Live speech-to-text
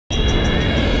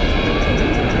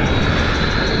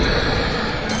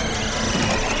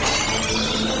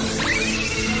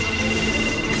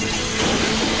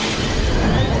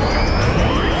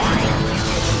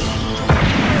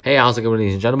Hey, how's it going,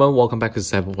 ladies and gentlemen? Welcome back to the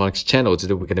Zethythonix channel.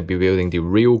 Today we're going to be building the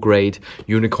real grade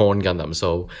Unicorn Gundam.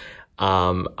 So,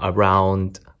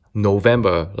 around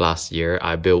November last year,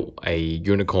 I built a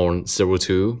Unicorn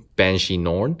 02 Banshee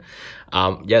Norn.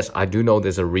 Yes, I do know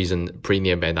there's a recent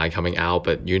premium Bandai coming out,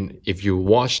 but if you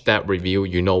watch that review,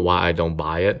 you know why I don't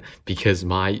buy it, because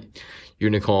my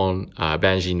Unicorn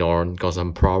Banshee Norn got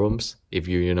some problems. If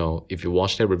you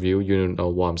watch that review, you know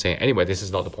what I'm saying. Anyway, this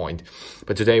is not the point.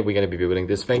 But today we're gonna be building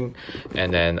this thing,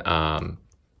 and then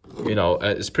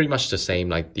it's pretty much the same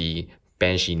like the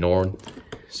Banshee Norn.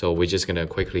 So we're just gonna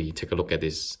quickly take a look at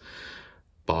this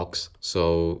box.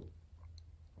 So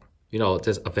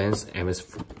this advanced MS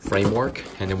framework,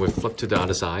 and then we flip to the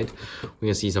other side. We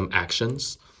can see some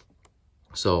actions.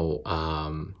 So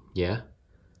yeah.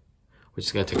 We're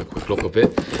just gonna take a quick look of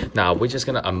it. Now we're just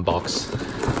gonna unbox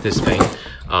this thing.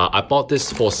 I bought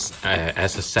this for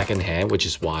as a second hand, which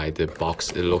is why the box,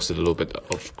 it looks a little bit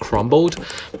of crumbled,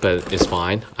 but it's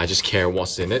fine. I just care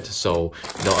what's in it. So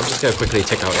I'm just gonna quickly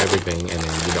take out everything, and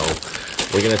then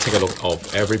we're gonna take a look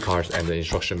of every part and the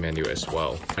instruction manual as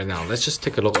well. Right now, let's just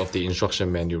take a look of the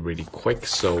instruction manual really quick.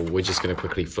 So we're just gonna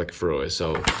quickly flick through it.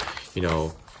 So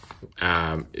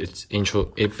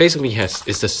it basically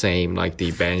it's the same like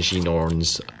the Banshee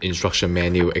Norn's instruction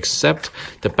manual, except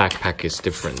the backpack is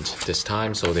different this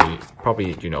time. So they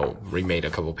probably remade a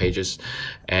couple pages,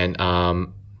 and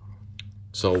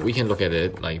so we can look at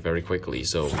it like very quickly.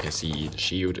 So we can see the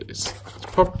shield is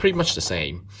pretty much the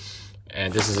same,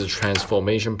 and this is a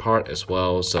transformation part as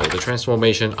well. So the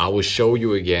transformation I will show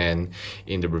you again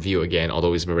in the review again,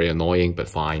 although it's very annoying, but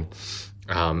fine.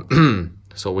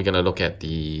 So we're gonna look at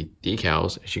the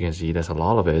decals. As you can see, there's a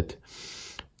lot of it.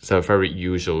 It's a very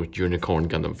usual Unicorn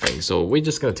Gundam thing. So we're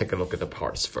just gonna take a look at the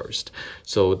parts first.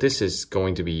 So this is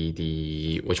going to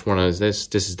be which one is this?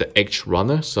 This is the H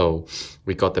runner. So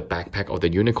we got the backpack of the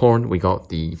Unicorn. We got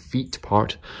the feet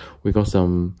part. We got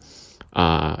some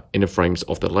inner frames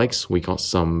of the legs. We got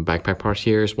some backpack part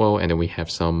here as well, and then we have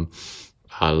some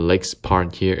legs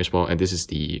part here as well. And this is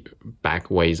the back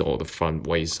waist or the front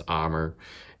waist armor.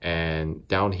 And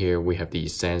down here we have the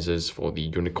sensors for the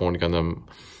Unicorn Gundam.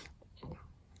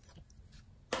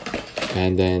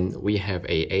 And then we have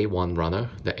a A1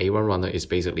 runner. The A1 runner is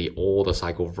basically all the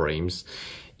psychoframes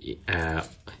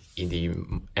in the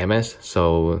MS.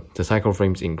 So the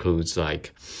psychoframes includes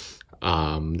like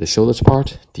the shoulders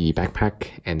part, the backpack,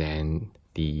 and then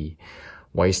the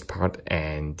waist part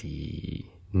and the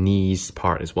knees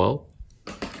part as well.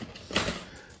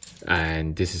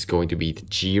 And this is going to be the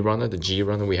G runner. The G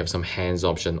runner, we have some hands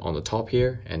option on the top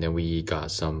here, and then we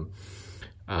got some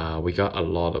we got a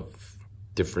lot of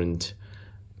different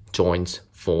joints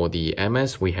for the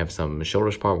MS. We have some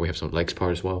shoulders part, we have some legs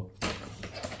part as well.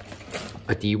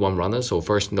 A D1 runner. So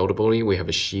first notably we have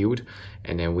a shield,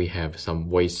 and then we have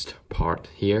some waist part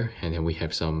here, and then we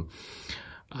have some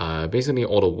basically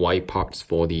all the white parts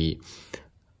for the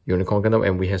Unicorn Gundam,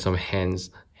 and we have some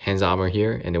hands armor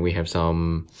here, and then we have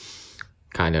some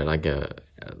kind of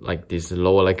like this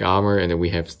lower leg armor, and then we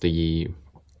have the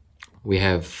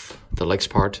legs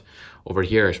part over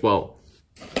here as well.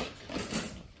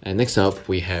 And next up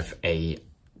we have a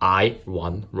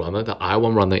I1 runner. The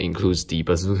I1 runner includes the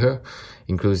bazooka,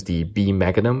 includes the beam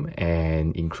magnum,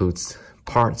 and includes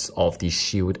parts of the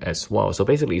shield as well. So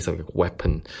basically it's like a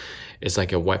weapon. It's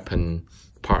like a weapon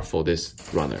part for this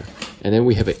runner. And then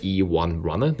we have an E1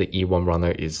 runner. The E1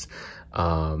 runner is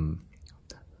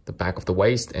the back of the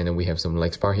waist, and then we have some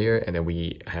legs part here, and then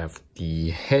we have the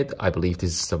head. I believe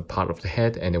this is some part of the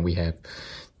head, and then we have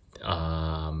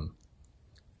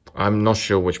I'm not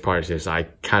sure which part it is. I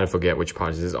kind of forget which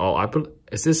part it is.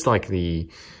 Is this like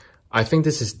I think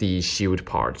this is the shield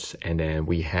parts, and then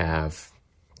we have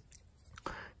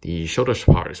the shoulders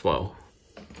part as well.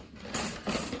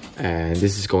 And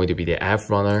this is going to be the F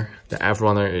runner. The F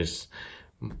runner is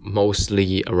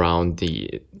mostly around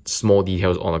the small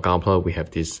details on the gunpla. We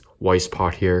have this waist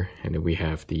part here, and then we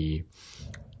have the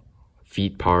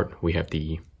feet part. We have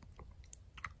the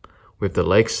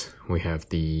legs. We have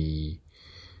the,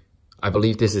 I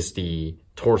believe this is the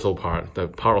torso part, the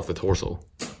part of the torso.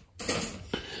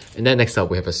 And then next up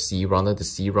we have a C runner. The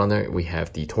C runner, we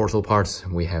have the torso parts,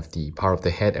 we have the part of the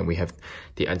head, and we have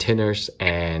the antennas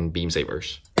and beam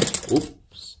sabers.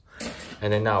 Oops.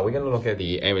 And then now we're gonna look at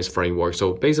the MS framework.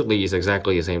 So basically it's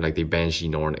exactly the same like the Banshee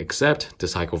Norn, except the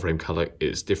psychoframe color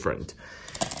is different.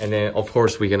 And then of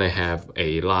course we're gonna have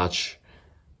a large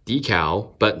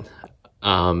decal, but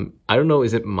I don't know,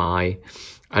 is it my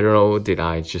I don't know, did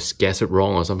I just guess it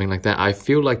wrong or something like that? I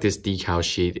feel like this decal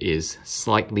sheet is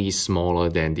slightly smaller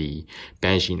than the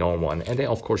Banshee Norm one. And then,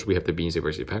 of course, we have the Beans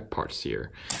Diversity Pack parts here.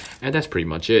 And that's pretty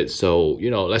much it. So, you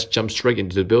know, let's jump straight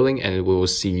into the building and we will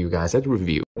see you guys at the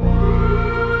review.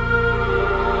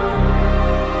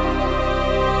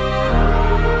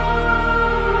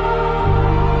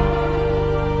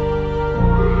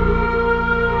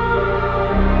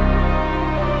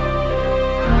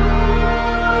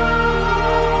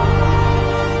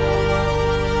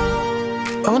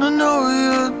 I wanna know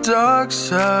your dark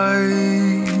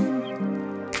side.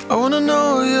 I wanna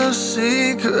know your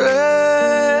secrets.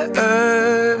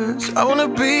 I wanna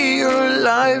be your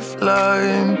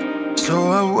lifeline.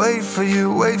 So I wait for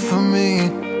you, wait for me.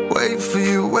 Wait for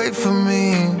you, wait for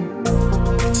me.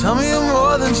 Tell me you're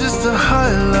more than just a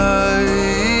highlight.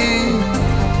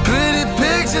 Pretty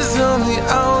pictures on the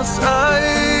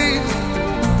outside.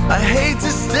 I hate to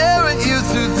stare at you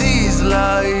through these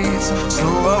lights. So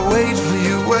I wait for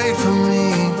you, wait for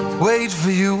me. Wait for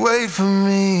you, wait for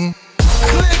me.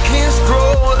 Click and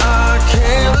scroll, I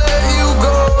can't let you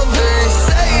go. They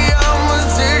say I'm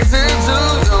addicted to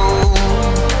you.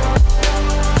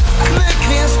 Click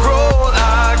and scroll,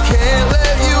 I can't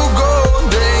let you go.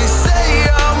 They say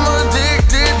I'm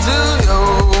addicted to you.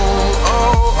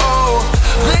 Oh, oh,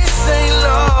 this ain't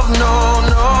love, no,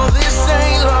 no. This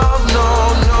ain't love, no,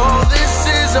 no. This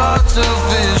is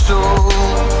artificial.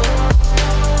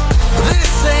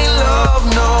 This ain't love,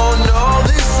 no, no.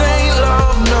 This ain't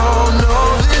love, no, no.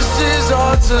 This is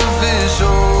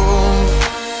artificial.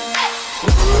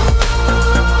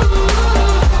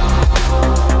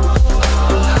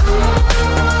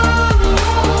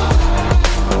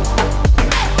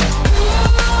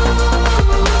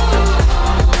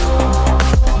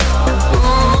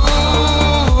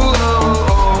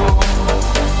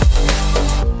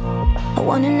 I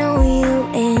wanna know you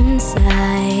inside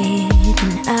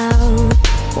and out.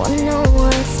 Wanna know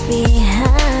what's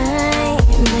behind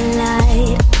the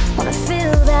light. Wanna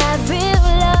feel that real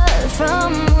love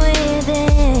from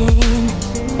within.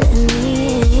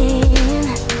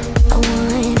 I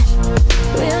want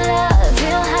real love,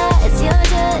 real heights. You're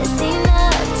just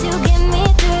enough to get me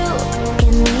through,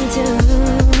 get me through.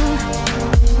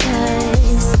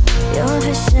 'Cause you're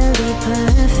officially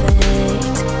perfect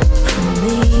for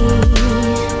me.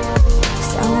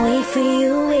 So wait for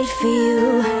you, wait for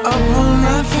you. Up all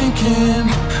night thinking,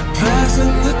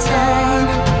 passing the time,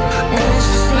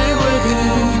 anxiously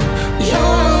waiting. You're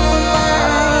on my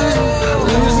mind,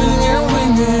 losing and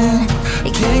winning.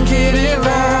 You can't get it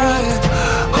right.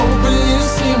 Hoping you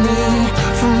see me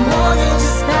for more than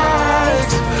just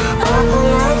nights. Up all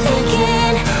night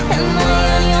thinking, am I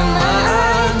on your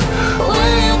mind?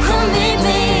 Will you come meet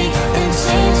me and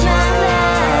change my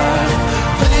life?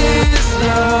 This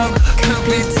love could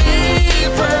be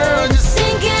deeper. Just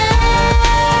thinking,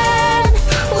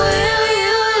 will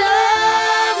you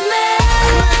love me?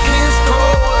 Click and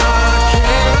scroll, I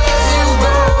can't let you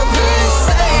go. They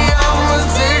say I'm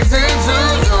addicted to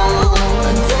you.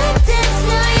 Addicted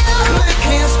to you. Click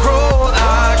and scroll,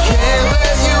 I can't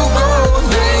let you go.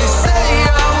 They say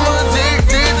I'm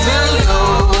addicted to you.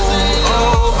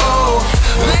 Oh, oh,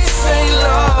 this ain't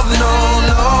love, no,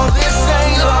 no. This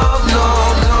ain't love, no,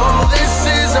 no. This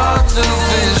is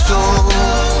artificial.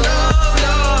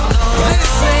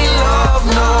 This ain't love,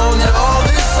 no, no.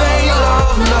 This ain't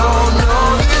love, no, no.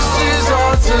 This is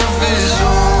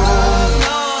artificial.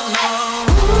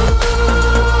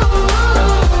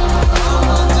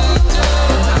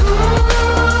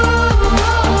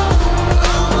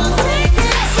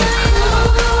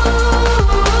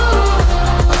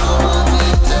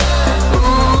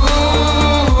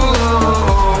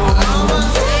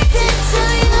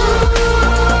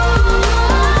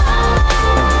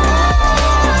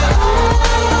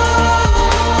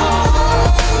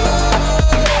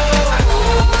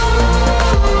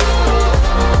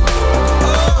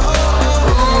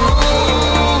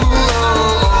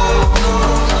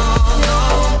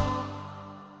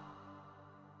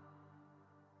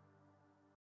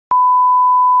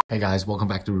 Hey guys, welcome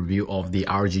back to the review of the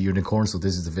RG Unicorn. So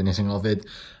this is the finishing of it.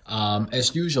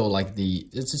 As usual, like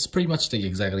it's pretty much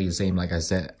exactly the same like I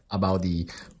said about the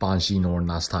Banshee Norm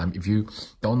last time. If you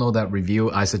don't know that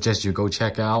review, I suggest you go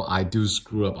check out. I do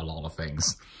screw up a lot of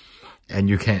things, and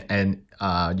you can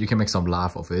make some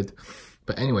laugh of it.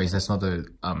 But anyways, that's not the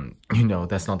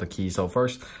that's not the key. So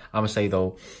first, I'm gonna say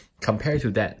though, compared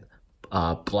to that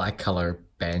black color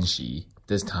Banshee,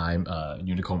 this time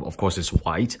Unicorn of course is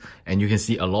white, and you can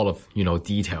see a lot of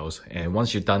details, and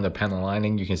once you've done the panel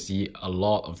lining you can see a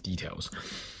lot of details.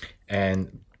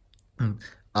 And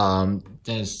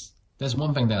There's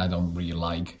one thing that I don't really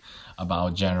like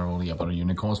about generally about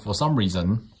unicorns. For some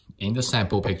reason, in the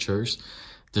sample pictures,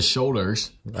 the shoulders,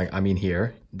 like I mean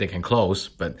here, they can close,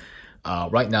 but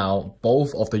right now,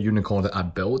 both of the unicorns that I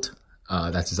built,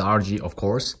 that's RG of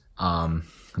course,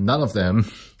 none of them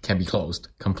can be closed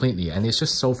completely, and it's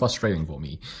just so frustrating for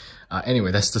me.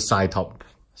 Anyway, that's the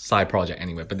side project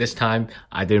anyway, but this time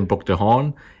I didn't break the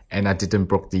horn and I didn't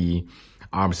break the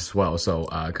arms as well, so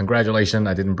congratulations,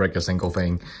 I didn't break a single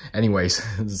thing. Anyways,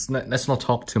 let's not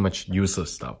talk too much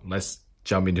useless stuff. Let's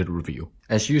jump into the review.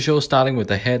 As usual, starting with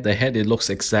the head, it looks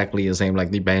exactly the same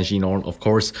like the Banshee horn, of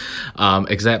course,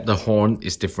 except the horn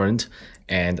is different,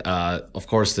 and of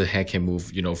course the head can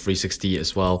move, you know, 360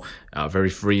 as well, very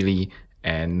freely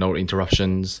and no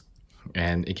interruptions,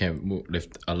 and it can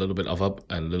lift a little bit of up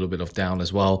and a little bit of down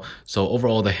as well. So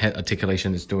overall the head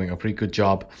articulation is doing a pretty good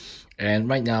job. And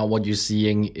right now what you're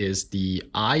seeing is the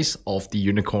eyes of the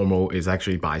unicorn mode is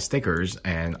actually by stickers,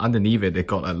 and underneath it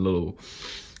got a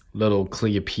little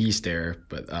clear piece there,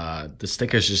 but the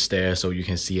sticker's just there so you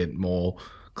can see it more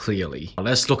clearly.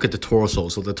 Let's look at the torso.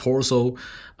 So the torso,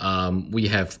 we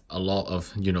have a lot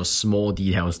of, you know, small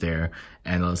details there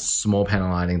and a small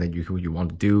panel lining that you want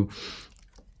to do.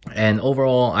 And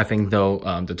overall, I think though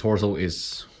the torso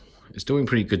is doing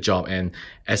pretty good job. And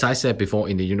as I said before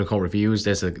in the unicorn reviews,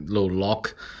 there's a little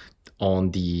lock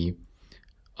on the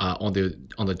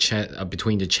chest,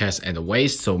 between the chest and the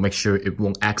waist, so make sure it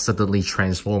won't accidentally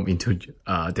transform into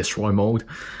destroy mode.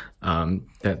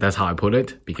 That's how I put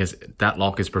it, because that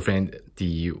lock is prevent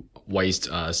the waist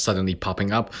suddenly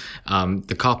popping up.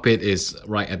 The cockpit is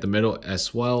right at the middle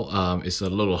as well. It's a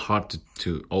little hard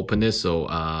to open this, so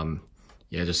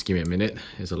yeah, just give me a minute.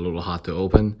 It's a little hard to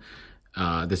open.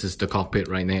 This is the cockpit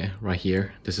right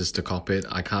here. This is the cockpit.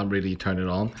 I can't really turn it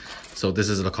on. So this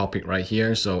is the cockpit right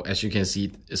here. So as you can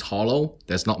see, it's hollow.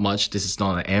 There's not much. This is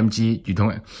not an MG. You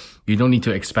don't need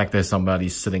to expect there's somebody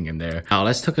sitting in there. Now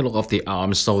let's take a look at the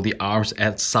arms. So the arms,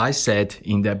 as I said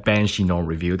in that Banshee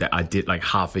review that I did like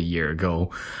half a year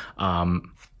ago,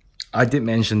 I did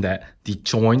mention that the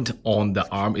joint on the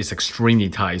arm is extremely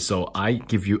tight. So I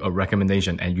give you a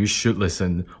recommendation, and you should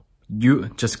listen. You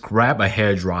just grab a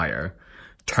hairdryer,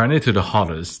 turn it to the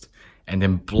hottest, and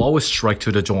then blow it straight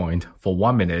to the joint for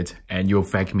 1 minute, and you'll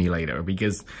thank me later.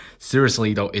 Because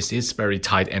seriously though, it is very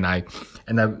tight, and I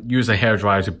use a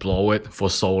hairdryer to blow it for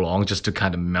so long just to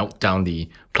kind of melt down the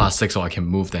plastic so I can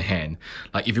move the hand.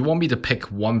 Like if you want me to pick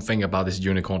one thing about this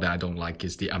unicorn that I don't like,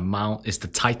 is the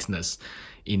tightness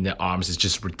in the arms is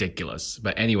just ridiculous.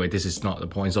 But anyway, this is not the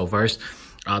point. So first,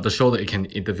 the shoulder,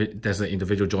 there's an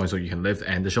individual joint so you can lift,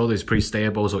 and the shoulder is pretty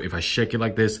stable, so if I shake it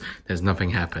like this, there's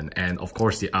nothing happen. And of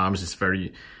course the arms is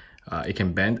very, it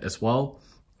can bend as well.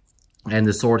 And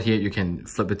the sword here, you can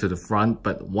flip it to the front,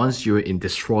 but once you're in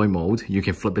destroy mode, you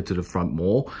can flip it to the front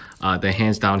more. The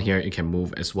hands down here, it can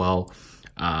move as well.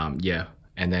 Yeah,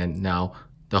 and then now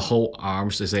the whole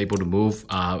arms is able to move.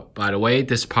 By the way,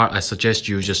 this part I suggest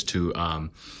you use the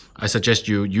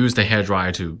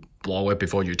hairdryer to blow it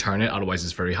before you turn it, otherwise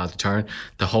it's very hard to turn.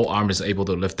 The whole arm is able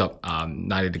to lift up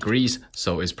 90 degrees,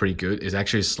 so it's pretty good. It's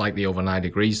actually slightly over 90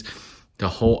 degrees. The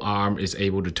whole arm is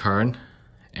able to turn,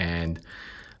 and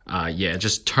yeah,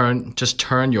 just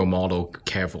turn your model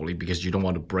carefully because you don't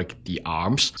want to break the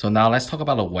arms. So now let's talk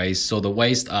about the waist. So the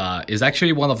waist is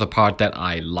actually one of the part that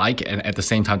I like, and at the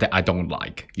same time that I don't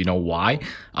like. You know why?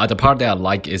 The part that I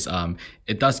like is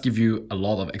it does give you a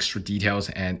lot of extra details,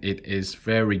 and it is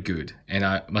very good. And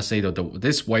I must say that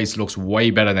this waist looks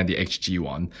way better than the HG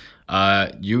one.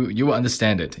 You will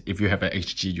understand it if you have an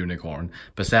HG unicorn,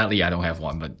 but sadly I don't have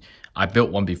one. But I built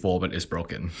one before, but it's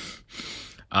broken.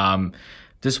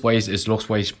 This waist looks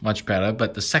way much better,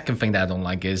 but the second thing that I don't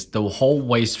like is the whole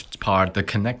waist part, the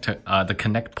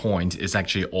connect point is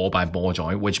actually all by ball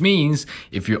joint, which means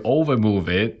if you over move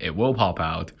it, it will pop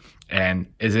out, and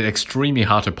it's extremely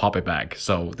hard to pop it back.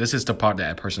 So this is the part that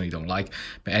I personally don't like.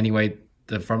 But anyway,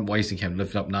 the front waist, you can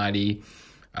lift up 90,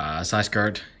 side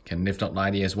skirt can lift up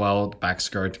 90 as well, the back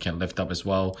skirt can lift up as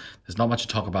well. There's not much to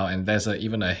talk about, and there's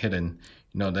even a hidden,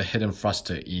 the hidden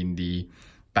thruster in the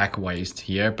back waist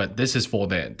here, but this is for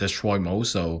the destroy mode,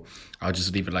 so I'll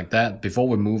just leave it like that. Before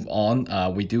we move on,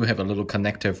 we do have a little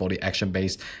connector for the action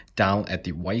base down at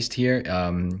the waist here.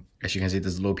 As you can see,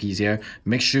 there's a little piece here.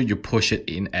 Make sure you push it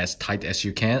in as tight as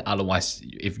you can, otherwise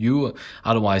if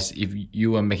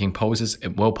you are making poses,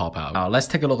 it will pop out. Now let's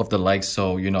take a look at the legs.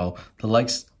 So the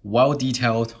legs, well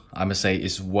detailed, I must say,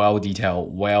 is well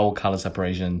detailed, well color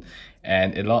separation,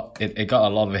 and it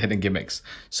got a lot of hidden gimmicks.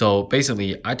 So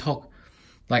basically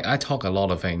like I talk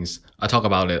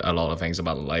about a lot of things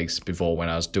about the legs before when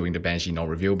I was doing the Banshee Norn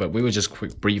review, but we will just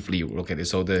briefly look at it.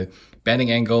 So the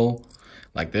bending angle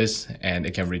like this, and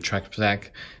it can retract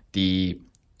back. The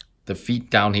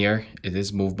feet down here, it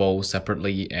is movable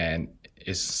separately, and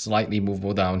is slightly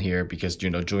movable down here because, you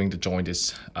know, during the joint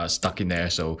is stuck in there,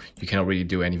 so you cannot really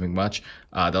do anything much.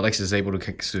 The legs is able to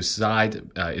kick to the side,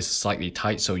 is slightly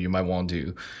tight, so you might want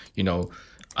to, you know,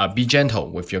 be gentle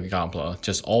with your Gunpla.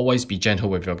 Just always be gentle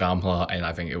with your Gunpla, and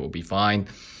I think it will be fine.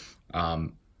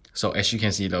 So as you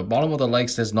can see, the bottom of the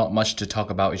legs, there's not much to talk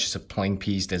about. It's just a plain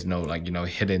piece. There's no, like, you know,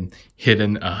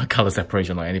 hidden color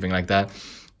separation or anything like that.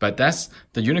 But that's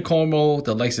the Unicorn mode.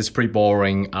 The legs is pretty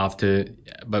boring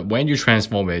but when you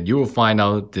transform it, you will find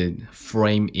out the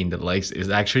frame in the legs is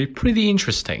actually pretty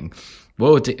interesting.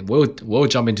 We'll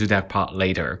jump into that part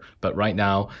later, but right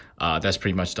now, that's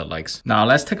pretty much the legs. Now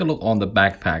let's take a look on the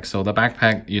backpack. So the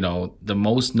backpack, you know, the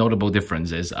most notable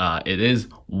difference is it is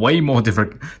way more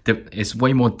different. It's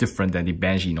way more different than the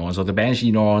Banshee Norn. So the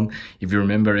Banshee Norn, if you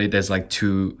remember it, there's like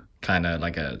two kind of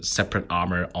like a separate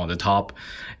armor on the top.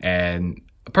 And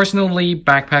personally,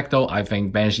 backpack though, I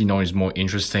think Banshee Norn is more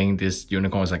interesting. This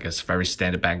Unicorn is like a very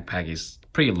standard backpack. It's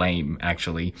pretty lame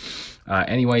actually.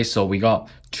 Anyway, so we got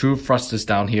two thrusters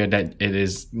down here that it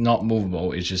is not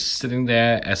movable. It's just sitting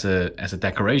there as a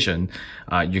decoration.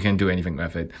 You can do anything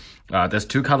with it. There's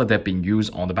two colors that have been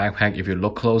used on the backpack. If you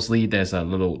look closely, there's a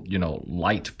little, you know,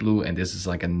 light blue, and this is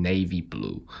like a navy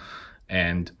blue.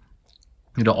 And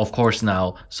you know, of course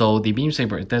now, so the beam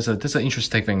saber, there's an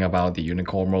interesting thing about the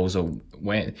Unicorn mode.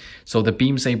 So the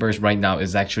beam sabers right now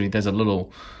is actually there's a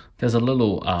little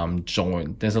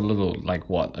joint, there's a little like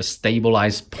a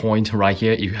stabilized point right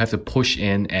here. You have to push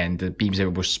in, and the beam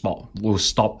saber will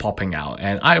stop popping out.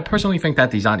 And I personally think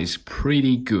that design is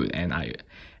pretty good, and I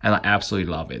absolutely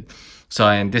love it. So,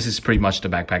 and this is pretty much the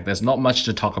backpack. There's not much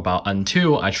to talk about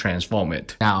until I transform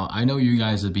it. Now, I know you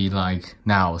guys would be like,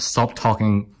 now stop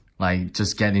talking, like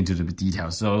just get into the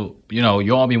details. So, you know,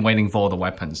 you all been waiting for the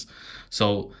weapons.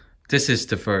 So this is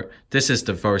the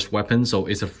first weapon. So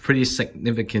it's a pretty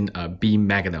significant beam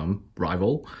magnum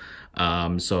rival.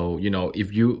 So, you know,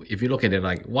 if you look at it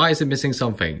like, why is it missing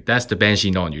something? That's the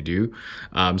Banshee Norn you do.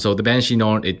 So the Banshee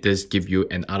Norn, it does give you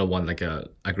another one, like a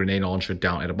grenade launcher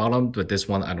down at the bottom, but this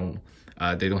one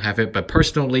they don't have it. But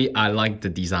personally, I like the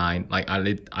design. Like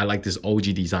I like this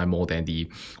OG design more than the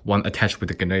one attached with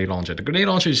the grenade launcher. The grenade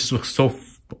launcher just looks so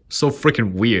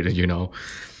freaking weird, you know.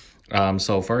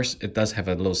 So first, it does have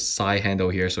a little side handle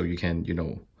here, so you can, you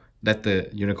know, let the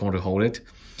Unicorn to hold it.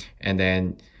 And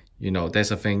then, you know, there's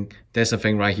a thing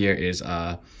right here is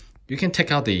you can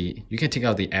take out the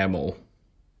ammo,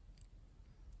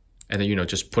 and then, you know,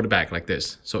 just put it back like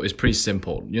this. So it's pretty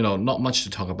simple. You know, not much to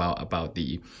talk about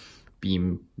the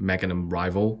beam magnum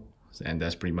rival, and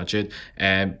that's pretty much it.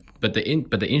 But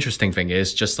the interesting thing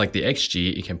is, just like the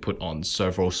XG, it can put on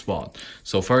several spots.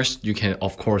 So first, you can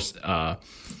of course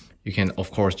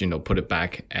you know, put it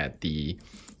at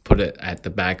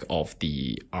the back of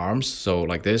the arms, so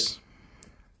like this.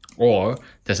 Or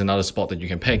there's another spot that you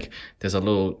can pick. There's a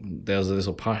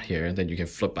little part here that you can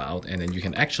flip out, and then you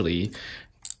can actually,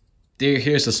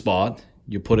 here's the spot,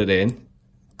 you put it in.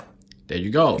 There you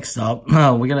go. Next up,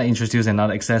 we're gonna introduce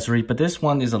another accessory, but this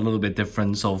one is a little bit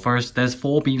different. So first, there's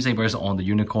 4 beam sabers on the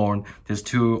Unicorn, there's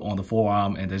 2 on the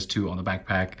forearm, and there's 2 on the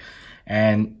backpack.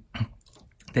 And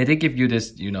they did give you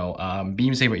this, you know,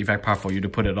 beam saber effect part for you to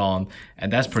put it on,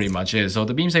 and that's pretty much it. So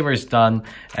the beam saber is done,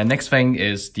 and next thing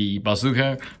is the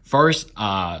bazooka. First,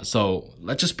 so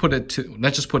let's just put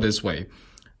it this way.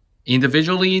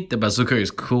 Individually, the bazooka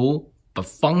is cool, but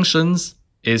functions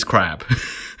is crap.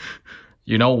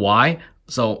 You know why?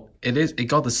 So it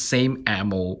got the same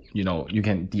ammo, you know, you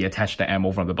can detach the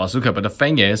ammo from the bazooka, but the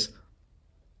thing is,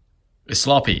 it's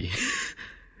sloppy.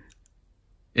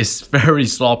 It's very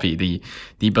sloppy.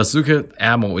 The bazooka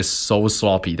ammo is so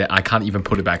sloppy that I can't even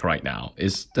put it back right now.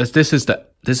 This is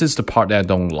the part that I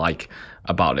don't like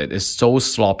about it. It's so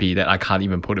sloppy that I can't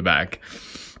even put it back.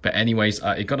 But anyways,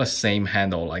 it got the same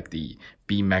handle like the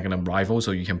beam magnum rifle,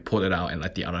 so you can put it out and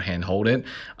let the other hand hold it.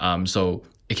 So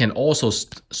it can also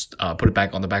put it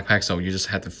back on the backpack, so you just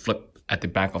have to flip at the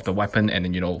back of the weapon, and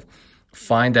then, you know,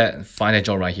 find that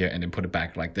joint right here, and then put it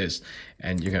back like this,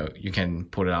 and you can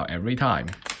put it out every time.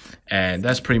 And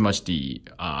that's pretty much the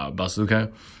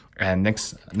bazooka. And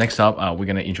next up, we're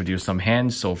gonna introduce some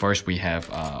hands. So first we have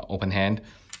open hand,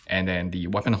 and then the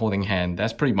weapon holding hand.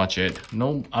 That's pretty much it.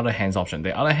 No other hands option.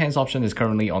 The other hands option is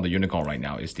currently on the Unicorn right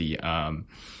now. It's the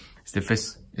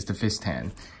fist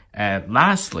hand. And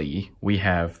lastly, we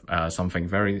have something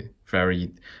very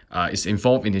is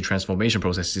involved in the transformation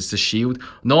process is the shield.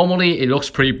 Normally it looks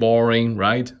pretty boring,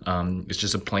 right? It's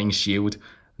just a plain shield,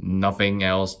 nothing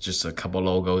else, just a couple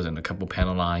logos and a couple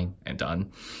panel line and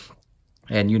done.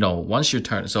 And you know, once you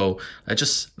turn, so let's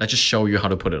just show you how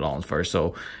to put it on first.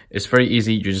 So it's very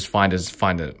easy. You just find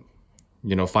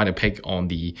a peg on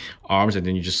the arms and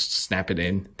then you just snap it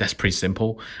in. That's pretty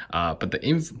simple. But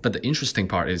the interesting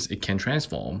part is it can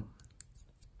transform.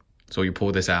 So you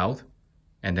pull this out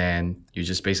and then you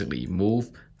just basically move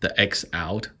the X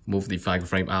out, move the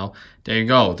psychoframe out. There you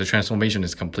go. The transformation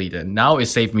is completed. Now it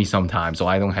saved me some time, so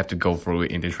I don't have to go through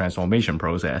it in the transformation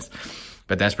process.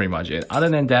 But that's pretty much it. Other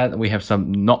than that, we have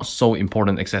some not so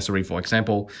important accessory. For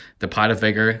example, the pilot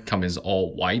figure comes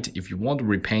all white. If you want to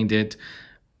repaint it,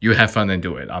 you have fun and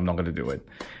do it. I'm not going to do it.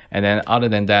 And then other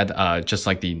than that, just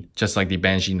like the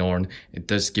Banshee horn, it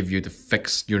does give you the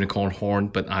fixed unicorn horn.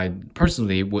 But I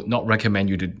personally would not recommend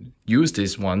you to use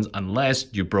these ones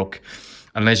unless you broke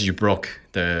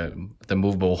the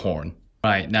movable horn.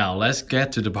 Right, now let's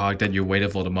get to the part that you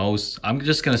waited for the most. I'm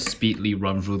just gonna speedily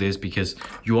run through this because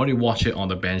you already watch it on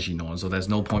the Banshee horn, so there's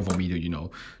no point for me to, you know,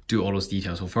 do all those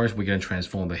details. So first we're gonna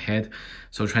transform the head.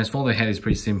 So transform the head is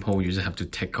pretty simple. You just have to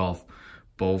take off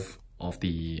both of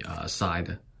the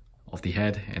side of the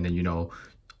head, and then, you know,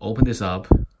 open this up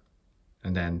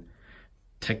and then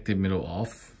take the middle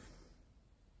off.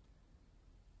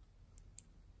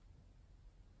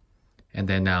 And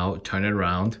then now turn it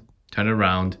around,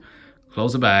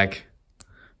 close it back,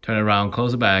 turn it around,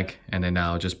 close it back, and then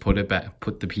now just put it back,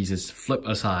 put the pieces flip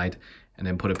aside, and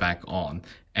then put it back on.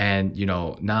 And you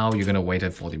know, now you're gonna wait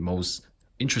for the most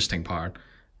interesting part.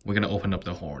 We're gonna open up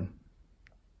the horn.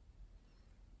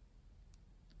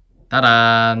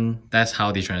 Ta-da! That's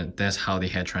how the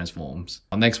head transforms.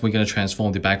 Next, we're gonna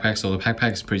transform the backpack. So the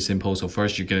backpack is pretty simple. So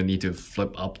first, you're gonna need to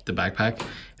flip up the backpack,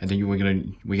 and then we're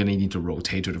gonna need to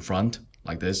rotate to the front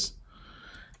like this.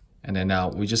 And then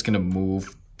now we're just gonna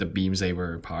move the beam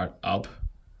saber part up,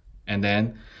 and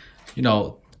then, you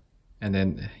know, and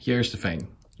then here's the thing: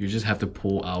 you just have to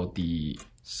pull out the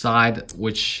side,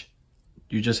 which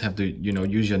you just have to, you know,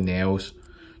 use your nails.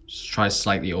 Try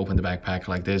slightly open the backpack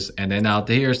like this, and then now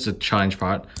here's the challenge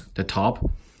part, the top.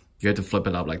 You have to flip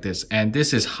it up like this, and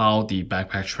this is how the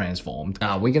backpack transformed.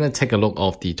 Now we're gonna take a look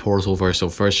of the torso first. So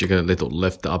first you're gonna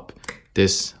lift up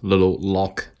this little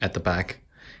lock at the back,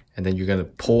 and then you're gonna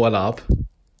pull it up.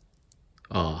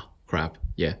 Oh crap,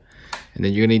 yeah. And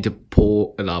then you need to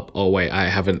pull it up. Oh wait, I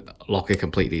haven't locked it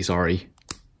completely, sorry.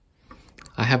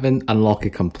 I haven't unlocked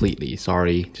it completely,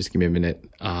 sorry. Just give me a minute.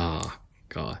 Ah,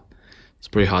 God. It's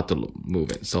pretty hard to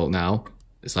move it. So now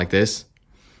it's like this.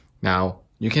 Now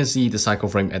you can see the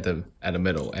psychoframe at the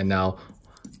middle, and now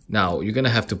you're gonna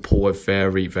have to pull it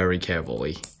very, very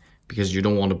carefully because you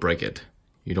don't want to break it.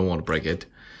 You don't want to break it.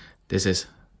 This is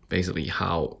basically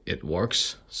how it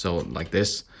works. So like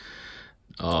this.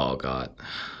 Oh God.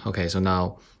 Okay, so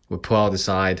now we pull out the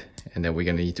side, and then we're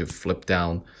gonna need to flip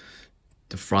down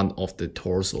the front of the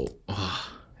torso.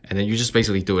 Oh. And then you just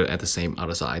basically do it at the same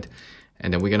other side.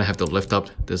 And then we're gonna have to lift up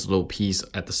this little piece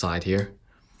at the side here.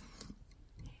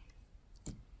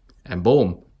 And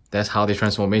boom, that's how the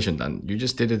transformation done. You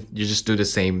just did it, you just do the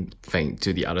same thing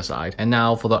to the other side. And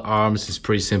now for the arms, it's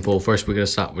pretty simple. First, we're gonna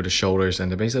start with the shoulders, and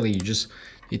then basically you just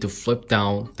need to flip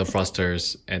down the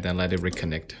thrusters and then let it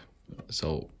reconnect.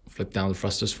 So flip down the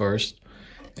thrusters first,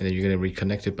 and then you're gonna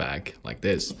reconnect it back like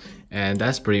this. And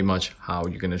that's pretty much how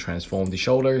you're gonna transform the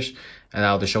shoulders. And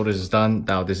now the shoulders is done.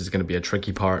 Now this is gonna be a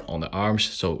tricky part on the arms.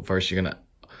 So first you're gonna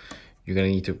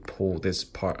need to pull this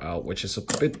part out, which is a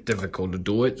bit difficult to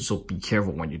do it. So be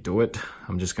careful when you do it.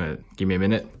 I'm just gonna, give me a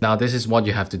minute. Now this is what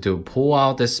you have to do. Pull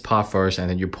out this part first, and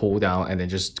then you pull down, and then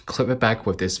just clip it back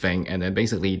with this thing. And then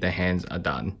basically the hands are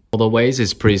done. For the waist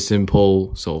is pretty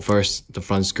simple. So first, the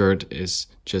front skirt is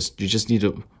just, you just need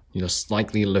to, you know,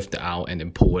 slightly lift it out and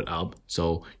then pull it up.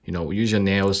 So, you know, use your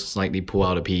nails, slightly pull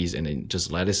out a piece, and then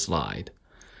just let it slide.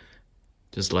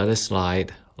 Just let it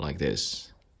slide like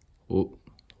this. Ooh,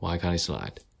 why can't it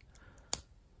slide?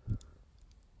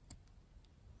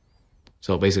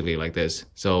 So basically like this.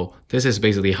 So this is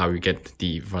basically how you get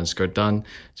the front skirt done.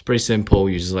 It's pretty simple.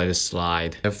 You just let it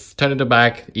slide. Turn it to the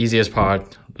back, easiest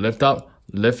part. Lift up,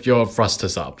 lift your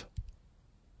thrusters up.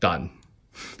 Done.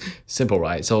 Simple,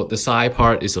 right? So the side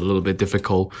part is a little bit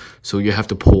difficult. So you have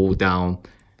to pull down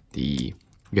the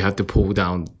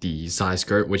side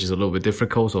skirt, which is a little bit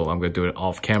difficult. So I'm gonna do it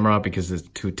off camera because it's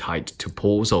too tight to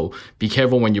pull. So be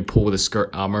careful when you pull the skirt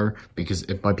armor because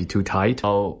it might be too tight.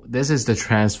 So this is the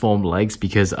transformed legs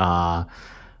because I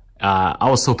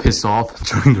was so pissed off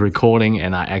during the recording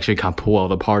and I actually can't pull out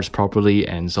the parts properly,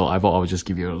 and so I thought I would just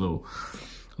give you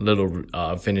a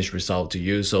little finished result to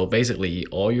you. So basically,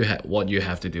 what you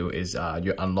have to do is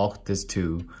you unlock this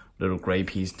two little gray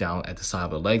piece down at the side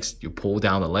of the legs. You pull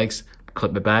down the legs,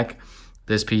 clip it back.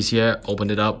 This piece here,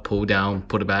 open it up, pull down,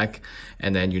 put it back,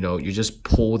 and then you just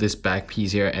pull this back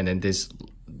piece here, and then this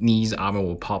knees armor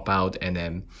will pop out, and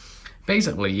then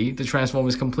basically the transform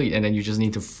is complete. And then you just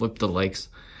need to flip the legs,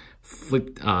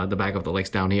 flip the back of the legs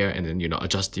down here, and then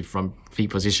adjust the front feet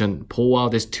position, pull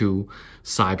out this two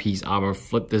side piece armor,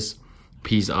 flip this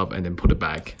piece up, and then put it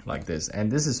back like this.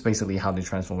 And this is basically how the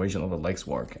transformation of the legs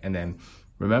work. And then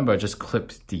remember, just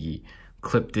clip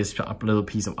this little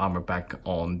piece of armor back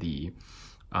on the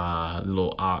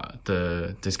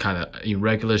this kind of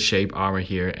irregular shape armor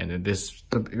here, and then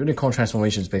the unicorn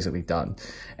transformation is basically done.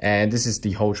 And this is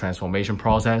the whole transformation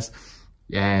process,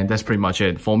 and that's pretty much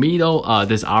it. For me though,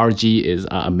 this RG is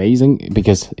amazing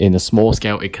because in a small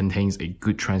scale it contains a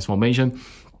good transformation.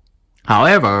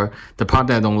 However, the part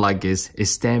that I don't like is it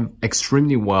stands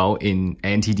extremely well in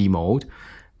NTD mode,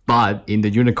 but in the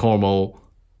unicorn mode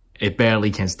it barely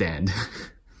can stand.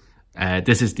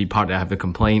 This is the part that I have to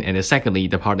complain. And then secondly,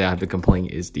 the part that I have to complain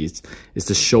is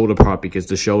the shoulder part, because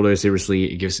the shoulder, seriously,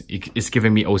 it's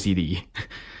giving me OCD.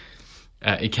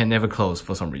 It can never close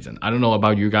for some reason. I don't know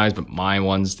about you guys, but mine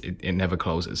once it never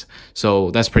closes.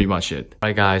 So that's pretty much it.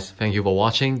 Alright guys, thank you for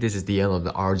watching. This is the end of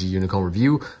the RG Unicorn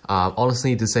review.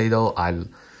 Honestly to say though,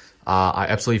 I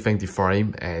absolutely think the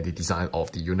frame and the design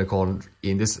of the unicorn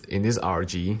in this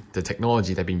RG, the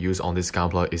technology that been used on this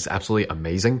Gunpla is absolutely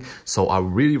amazing. So I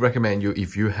really recommend you,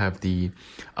 if you have the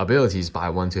abilities, buy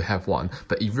one to have one.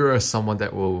 But if you're someone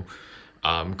that will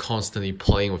constantly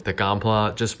playing with the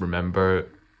Gunpla, just remember,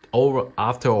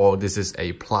 after all, this is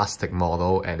a plastic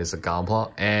model and it's a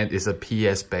Gunpla and it's a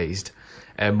PS based,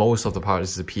 and most of the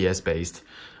parts is a PS based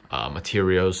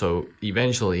material. So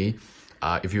eventually,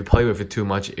 if you play with it too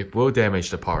much, it will damage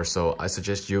the part. So I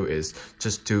suggest you is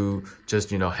just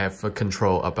have a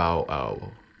control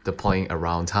about the playing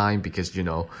around time, because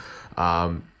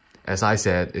as I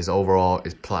said,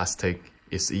 it's plastic,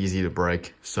 it's easy to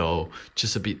break, so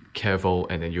just a bit careful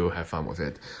and then you'll have fun with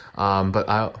it. But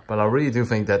I really do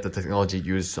think that the technology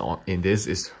used in this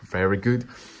is very good.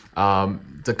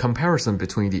 The comparison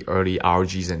between the early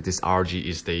RGs and this RG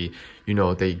is they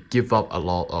give up a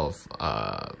lot of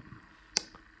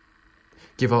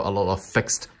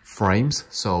fixed frames.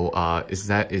 So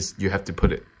you have to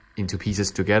put it into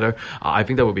pieces together. I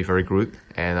think that would be very good,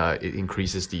 and it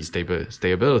increases the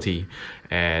stability.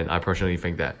 And I personally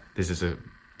think that this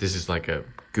is like a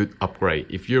good upgrade.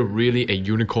 If you're really a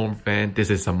unicorn fan, this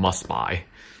is a must buy,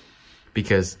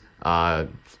 because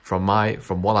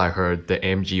from what I heard, the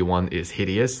MG one is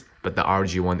hideous, but the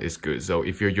RG one is good. So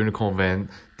if you're a unicorn fan,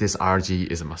 this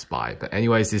RG is a must buy. But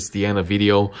anyways, this is the end of the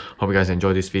video. Hope you guys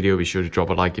enjoyed this video. Be sure to drop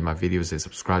a like in my videos and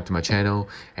subscribe to my channel.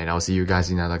 And I'll see you guys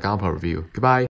in another Gunpla review. Goodbye.